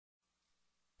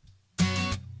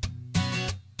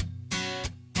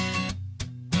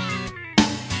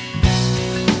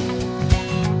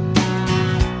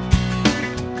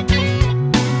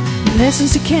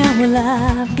lessons to count, well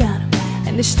I've got 'em,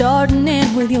 and they start and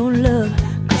end with your love.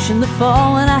 Cushion the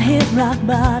fall when I hit rock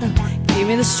bottom, give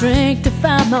me the strength to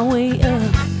find my way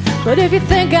up. But if you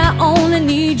think I only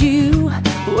need you,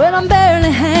 well I'm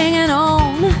barely hanging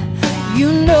on. You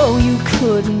know you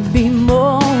couldn't be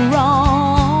more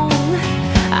wrong.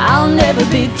 I'll never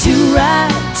be too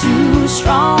right, too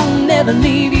strong, never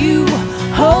leave you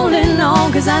holding on,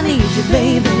 'cause I need you,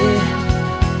 baby.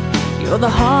 You're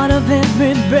the heart of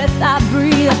every breath I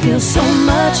breathe. I feel so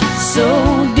much, so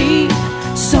deep,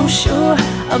 so sure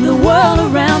of the world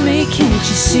around me. Can't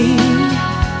you see?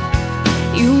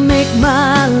 You make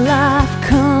my life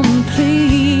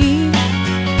complete,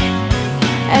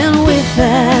 and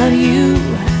without you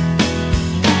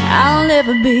I'll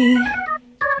never be.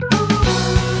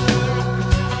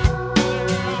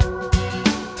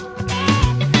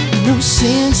 No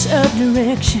sense of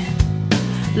direction,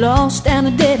 lost down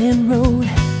a dead-end road.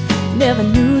 Never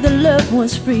knew that love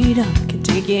was freedom, can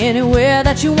take you anywhere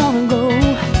that you wanna go.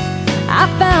 I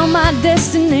found my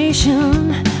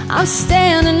destination, I'm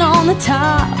standing on the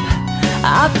top.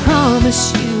 I promise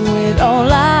you with all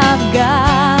I've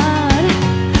got,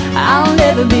 I'll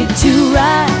never be too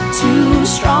right, too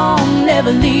strong,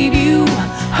 never leave you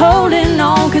holding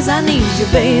on, 'cause I need you,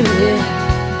 baby.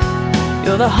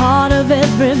 You're the heart of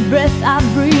every breath I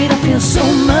breathe. I feel so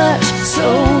much, so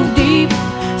deep,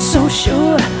 so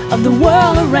sure of the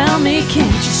world around me.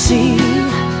 Can't you see?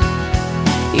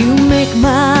 You make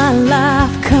my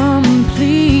life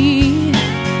complete,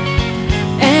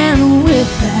 and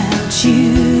without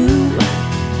you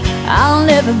I'll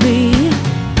never be.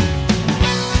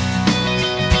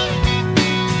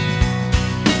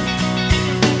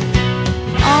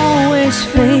 Always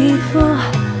faithful,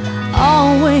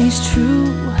 always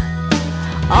true,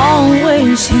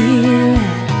 always here,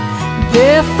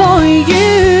 there for you.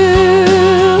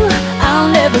 I'll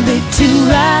never be too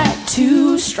right, too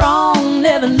strong,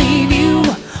 never leave you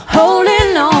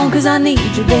holding on, 'cause I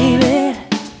need you, baby.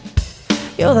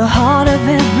 You're the heart of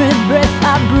every breath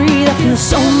I breathe. I feel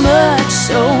so much,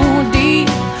 so deep,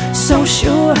 so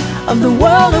sure of the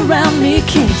world around me.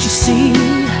 Can't you see?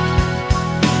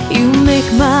 You make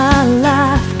my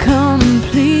life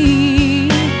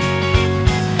complete,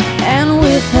 and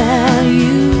without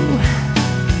you,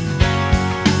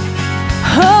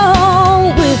 oh,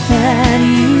 without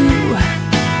you,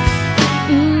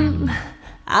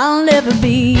 I'll never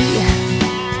be.